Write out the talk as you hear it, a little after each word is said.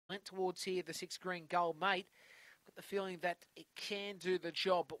Went towards here, the 6 green Gold Mate. Got the feeling that it can do the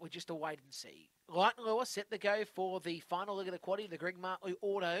job, but we're just a wait and see. Light and Lure set to go for the final leg of the quaddie, the Greg Martley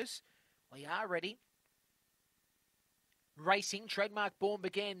Autos. We are ready. Racing, Trademark Born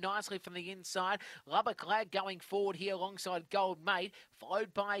began nicely from the inside. Lubbock Lad going forward here alongside Gold Mate,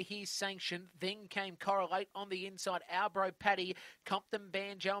 followed by his Sanction. Then came Correlate on the inside. Albro Paddy, Compton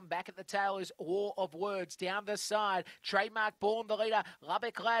Banjo, and back at the tail is War of Words. Down the side, Trademark Born the leader.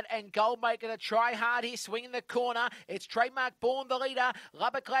 Lubbock Lad and Gold Mate going to try hard here, swinging the corner. It's Trademark Born the leader.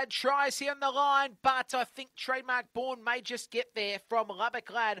 Lubbock Lad tries here on the line, but I think Trademark Born may just get there from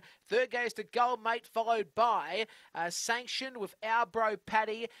Lubbock Lad. Third goes to Gold Mate, followed by Sanction with our bro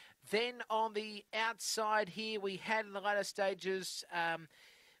Paddy. Then on the outside here, we had in the latter stages,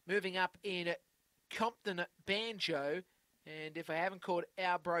 moving up in Compton Banjo. And if I haven't called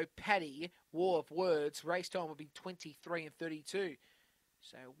our bro Paddy, War of Words, race time will be 23 and 32.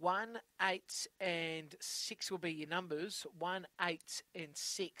 So 1, 8, and 6 will be your numbers. 1, 8, and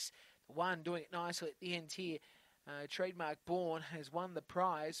 6. The one doing it nicely at the end here. Trademark Born has won the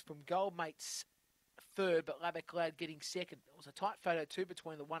prize from Gold Mate's third, but Lubbock Lad getting second. It was a tight photo too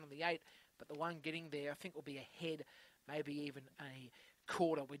between the 1 and the 8, but the one getting there I think will be a head, maybe even a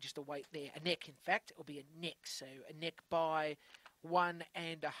quarter. We're just await there. A neck, in fact. It'll be a neck. So a neck by 1.5.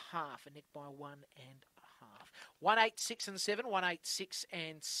 A neck by 1.5. 1, 8, 6, and 7. 1, 8, 6,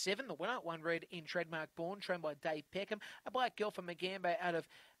 and 7. The winner, one red in Trademark Born, trained by Dave Peckham. A black girl from Mt-Gambier out of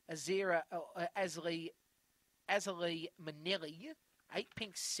Azira Azali Manelli. 8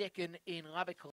 pink second in Lubbock